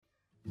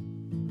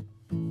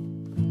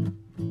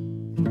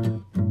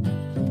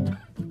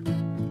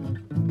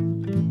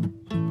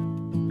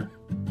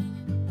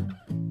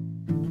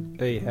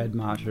Hey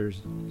Headmoshers,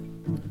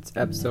 it's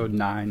episode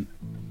 9.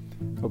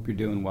 Hope you're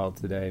doing well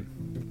today.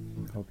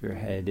 Hope your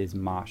head is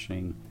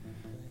moshing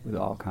with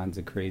all kinds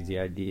of crazy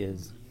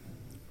ideas.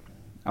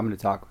 I'm going to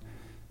talk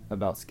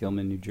about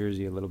Skillman, New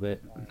Jersey a little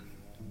bit,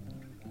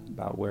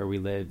 about where we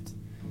lived,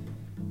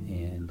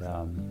 and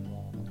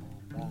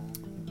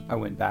I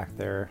went back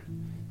there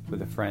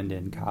with a friend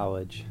in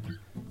college,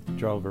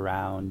 drove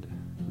around,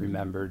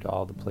 remembered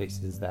all the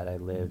places that I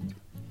lived.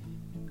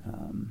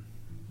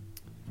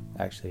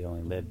 Actually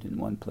only lived in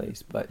one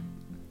place, but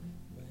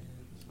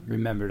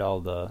remembered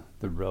all the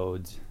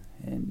roads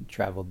and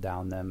traveled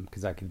down them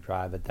because I could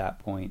drive at that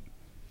point.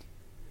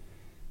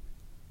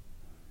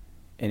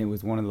 And it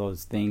was one of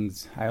those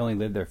things, I only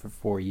lived there for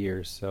 4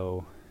 years,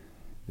 so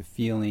the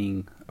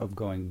feeling of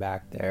going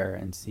back there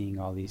and seeing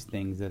all these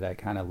things that I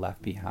kind of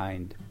left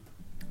behind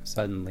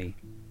suddenly,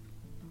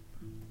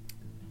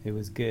 it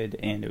was good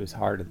and it was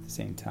hard at the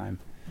same time.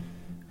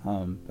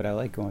 But I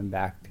like going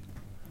back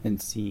and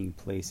seeing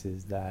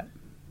places that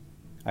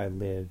I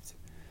lived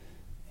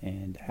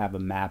and have a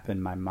map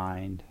in my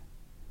mind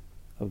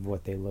of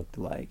what they looked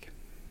like.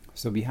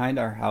 So behind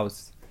our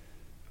house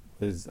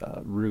was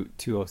Route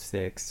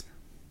 206,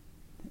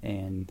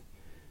 and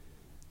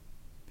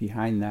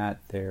behind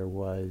that there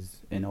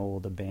was an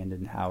old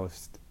abandoned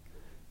house.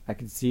 I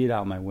could see it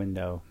out my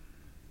window.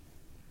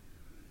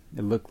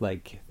 It looked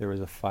like there was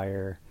a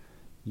fire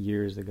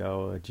years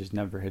ago. It just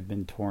never had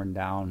been torn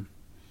down.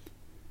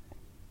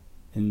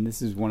 And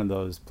this is one of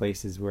those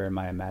places where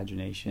my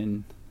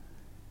imagination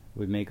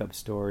would make up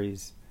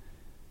stories.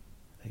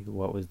 Like,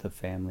 what was the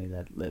family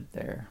that lived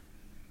there?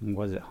 And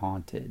was it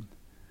haunted?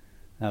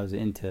 I was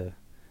into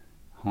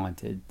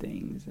haunted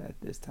things at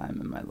this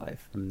time in my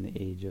life, from the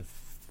age of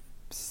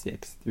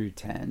 6 through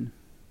 10.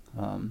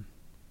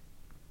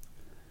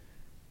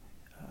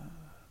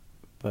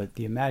 But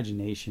the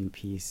imagination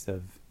piece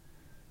of,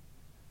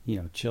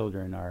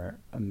 children are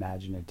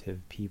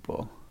imaginative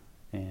people.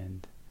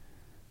 And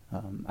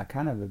I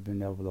kind of have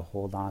been able to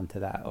hold on to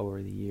that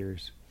over the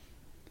years.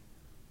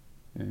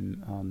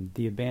 And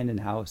the abandoned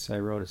house, I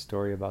wrote a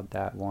story about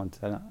that once.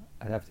 I'd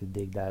have to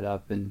dig that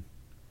up and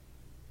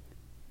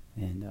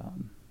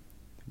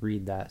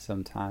read that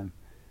sometime.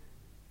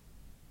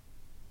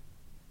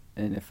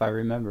 And if I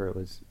remember, it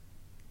was,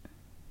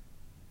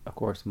 of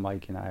course,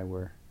 Mike and I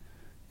were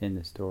in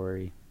the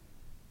story.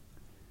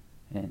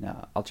 And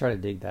I'll try to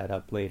dig that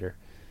up later.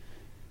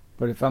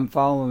 But if I'm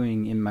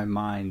following in my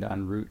mind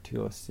on Route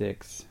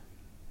 206,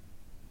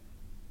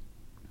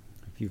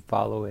 if you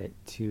follow it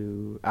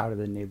out of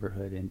the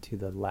neighborhood and to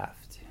the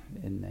left,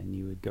 and then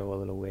you would go a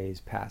little ways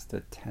past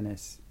a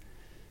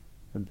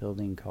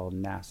building called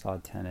Nassau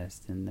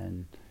Tennis, and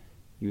then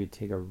you would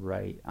take a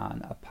right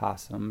on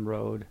Opossum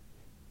Road,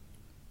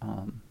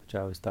 which I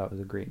always thought was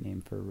a great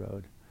name for a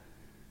road.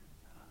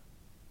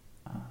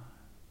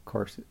 Of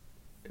course,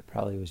 it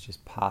probably was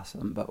just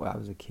Possum, but when I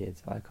was a kid,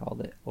 so I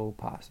called it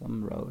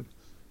Opossum Road.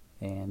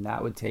 And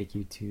that would take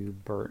you to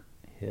Burnt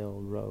Hill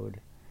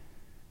Road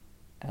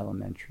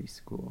Elementary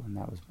School, and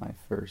that was my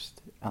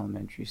first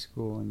elementary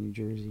school in New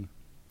Jersey.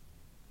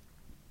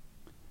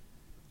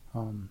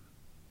 The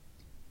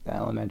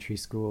elementary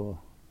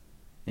school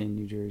in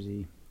New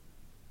Jersey,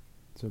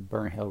 so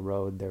Burnt Hill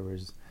Road, there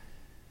was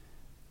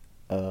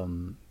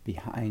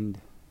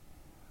behind,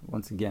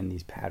 once again,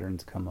 these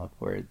patterns come up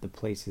where the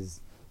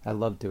places, I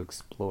love to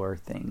explore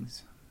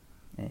things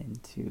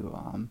and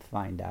to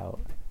find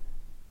out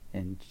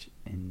and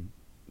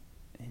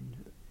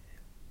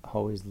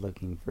always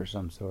looking for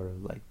some sort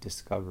of like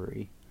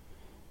discovery,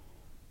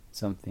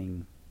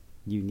 something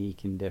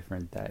unique and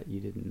different that you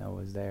didn't know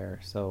was there.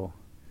 So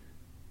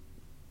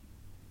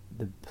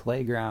the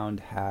playground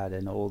had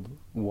an old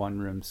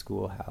one-room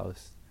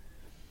schoolhouse,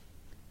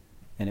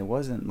 and it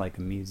wasn't like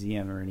a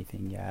museum or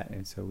anything yet,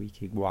 and so we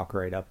could walk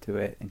right up to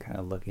it and kind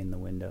of look in the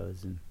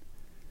windows and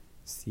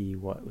see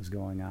what was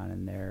going on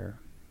in there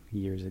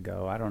years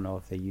ago. I don't know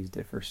if they used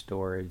it for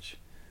storage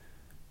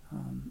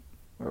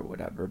or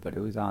whatever, but it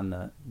was on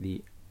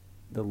the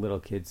little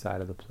kid side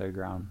of the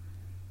playground.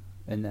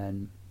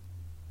 And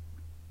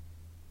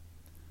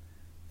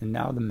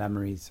now the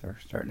memories are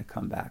starting to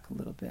come back a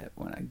little bit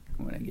when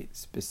I get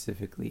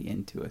specifically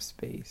into a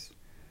space.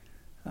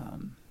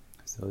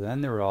 So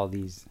then there were all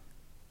these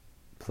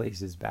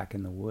places back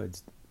in the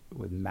woods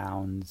with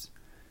mounds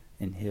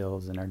and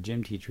hills, and our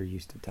gym teacher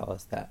used to tell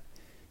us that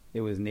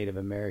it was Native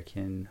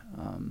American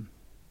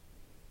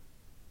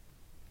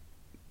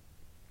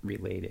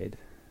related,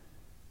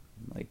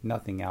 like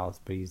nothing else.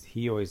 But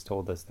he always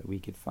told us that we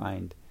could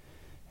find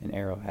an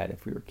arrowhead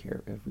if we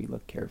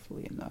looked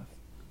carefully enough,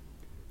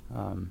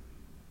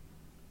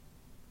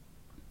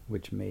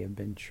 which may have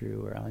been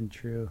true or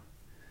untrue.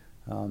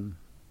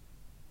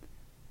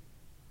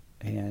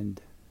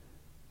 And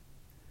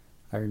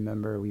I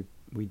remember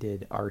we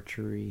did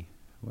archery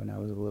when I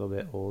was a little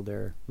bit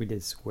older. We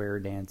did square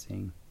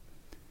dancing.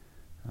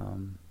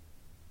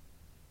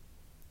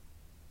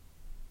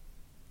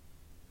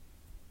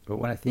 But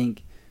when I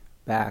think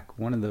back,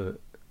 one of the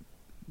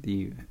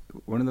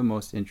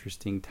most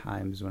interesting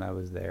times when I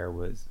was there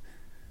was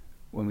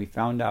when we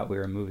found out we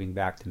were moving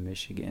back to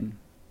Michigan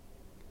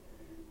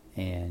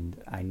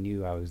and I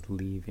knew I was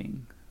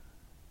leaving,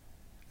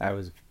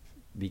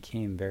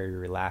 became very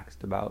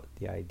relaxed about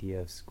the idea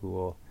of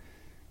school,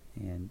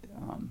 and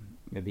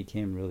it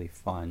became really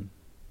fun.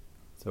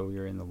 So we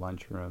were in the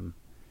lunchroom,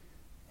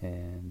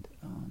 and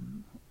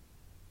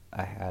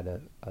I had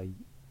a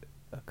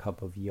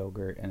cup of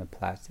yogurt and a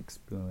plastic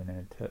spoon,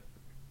 and I took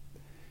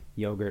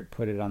yogurt,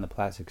 put it on the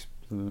plastic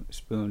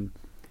spoon,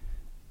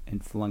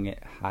 and flung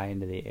it high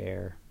into the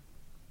air,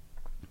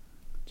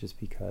 just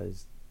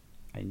because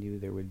I knew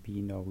there would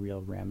be no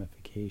real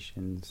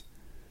ramifications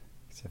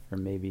except for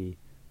maybe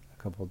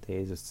a couple of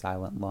days of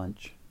silent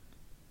lunch.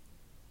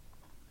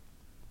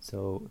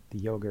 So the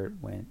yogurt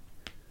went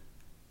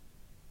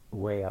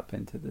way up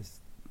into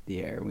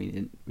the air.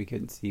 We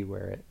couldn't see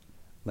where it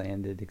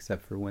landed,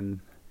 except for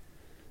when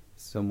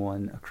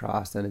someone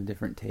across at a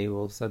different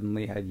table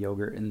suddenly had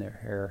yogurt in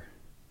their hair.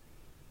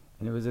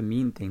 And it was a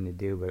mean thing to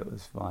do, but it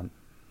was fun.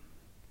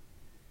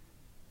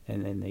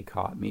 And then they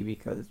caught me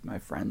because my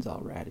friends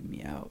all ratted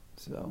me out.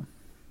 So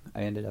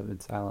I ended up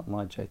in silent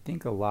lunch, I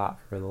think, a lot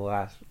for the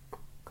last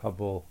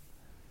couple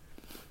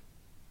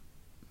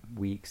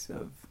weeks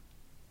of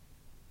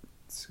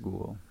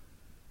school.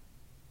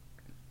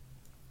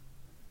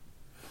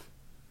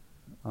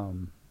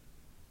 And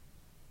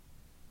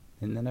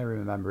then I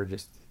remember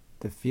just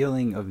the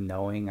feeling of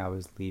knowing I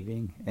was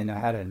leaving. And I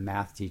had a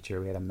math teacher,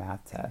 we had a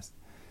math test,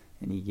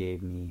 and he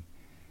gave me,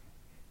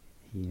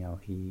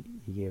 he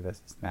gave us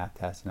this math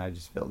test, and I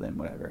just filled in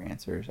whatever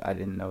answers. I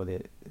didn't know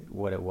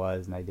what it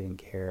was, and I didn't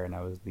care, and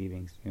I was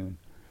leaving soon.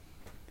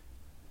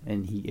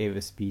 And he gave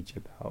a speech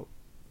about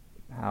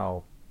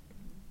how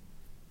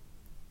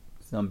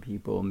some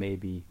people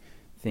maybe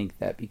think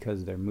that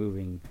because they're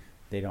moving,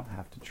 they don't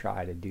have to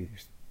try to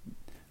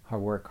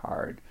work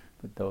hard,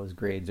 but those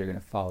grades are going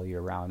to follow you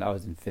around. I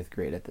was in 5th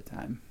grade at the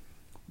time,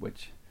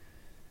 which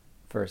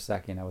for a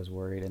second I was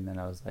worried, and then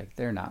I was like,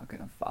 they're not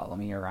going to follow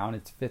me around.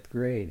 It's 5th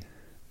grade.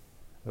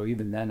 So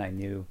even then I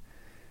knew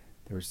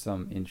there was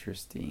some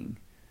interesting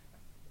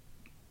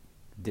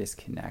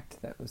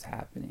disconnect that was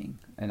happening.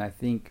 And I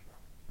think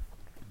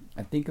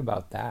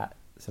about that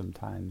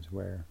sometimes,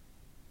 where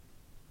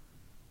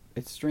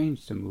it's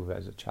strange to move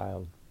as a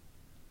child.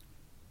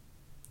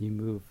 You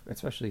move,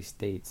 especially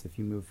states, if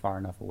you move far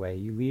enough away,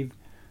 you leave.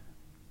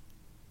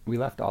 We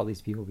left all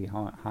these people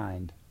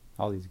behind,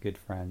 all these good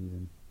friends,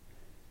 and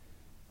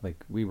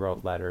like we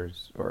wrote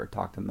letters or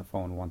talked on the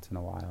phone once in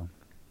a while.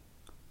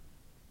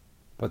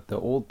 But the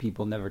old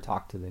people never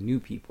talked to the new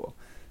people,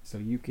 so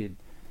you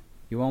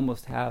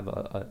almost have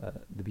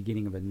the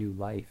beginning of a new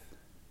life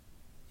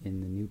in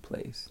the new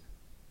place,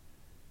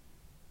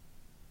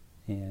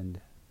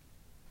 and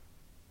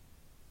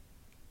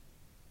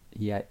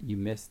yet you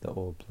miss the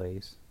old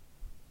place,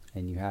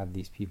 and you have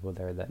these people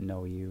there that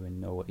know you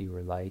and know what you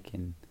were like,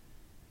 and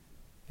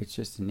it's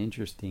just an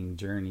interesting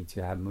journey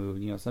to have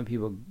moved. Some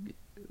people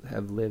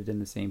have lived in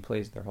the same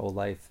place their whole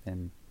life,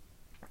 and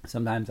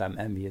sometimes I'm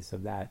envious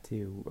of that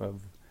too,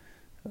 of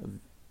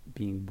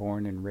being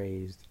born and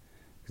raised,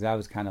 because I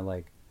was kind of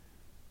like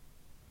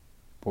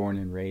born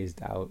and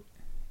raised out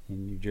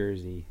in New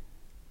Jersey,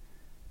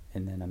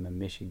 and then I'm a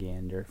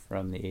Michigander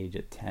from the age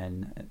of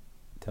 10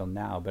 till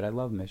now. But I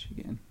love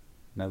Michigan,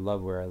 and I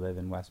love where I live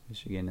in West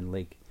Michigan, and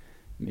Lake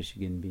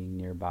Michigan being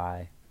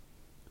nearby.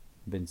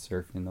 I've been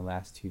surfing the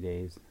last 2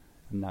 days.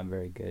 I'm not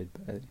very good,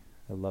 but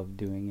I love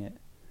doing it.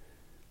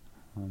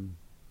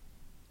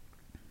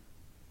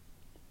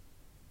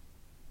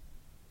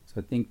 So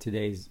I think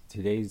today's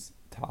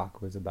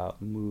talk was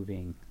about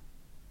moving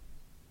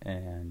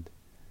and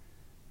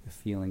the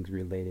feelings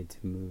related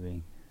to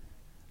moving.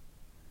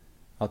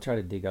 I'll try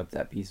to dig up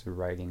that piece of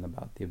writing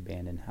about the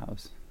abandoned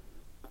house.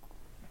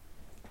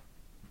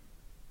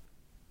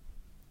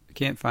 I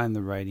can't find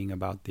the writing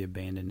about the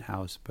abandoned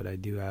house, but I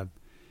do have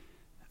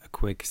a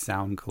quick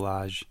sound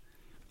collage,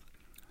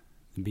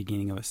 the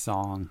beginning of a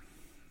song.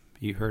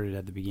 You heard it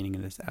at the beginning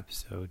of this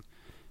episode.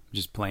 I'm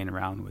just playing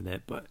around with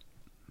it, but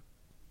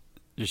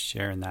just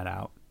sharing that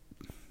out.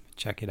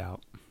 Check it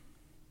out.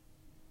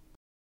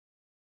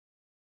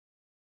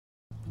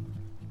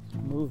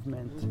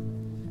 Movement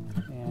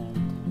and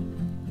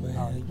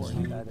how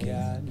important that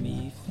is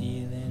me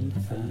feeling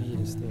for me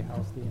to stay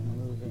healthy and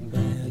moving.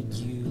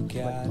 You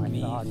got like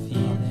me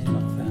feeling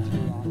fine.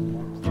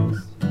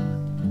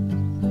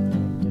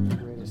 Didn't get the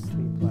greatest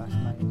sleep last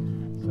night,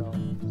 so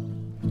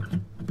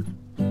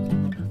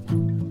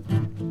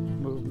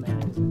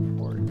movement is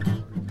important.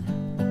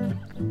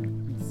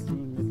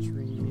 Seeing the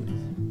trees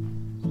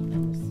and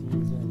the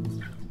seasons.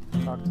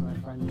 Talked to my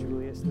friend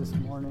Julius this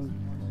morning.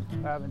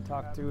 I haven't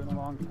talked to in a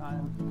long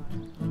time.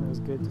 It was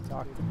good to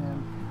talk to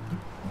him.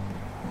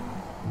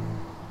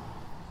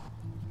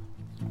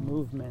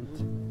 Movement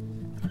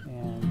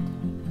and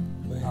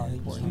how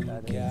important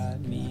that is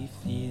me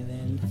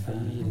feeling for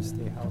me to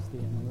stay healthy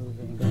and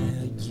moving.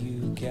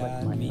 You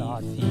got me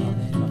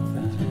feeling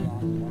fine.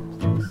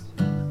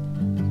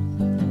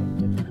 Didn't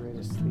get the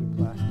greatest sleep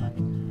last night,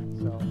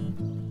 so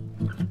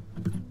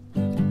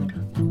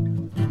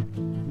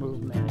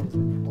movement is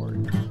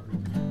important.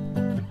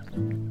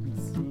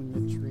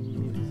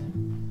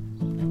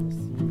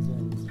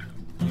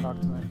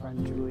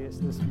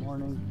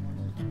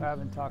 morning, who I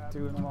haven't talked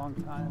to in a long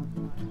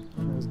time.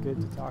 It was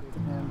good to talk to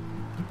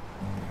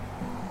him.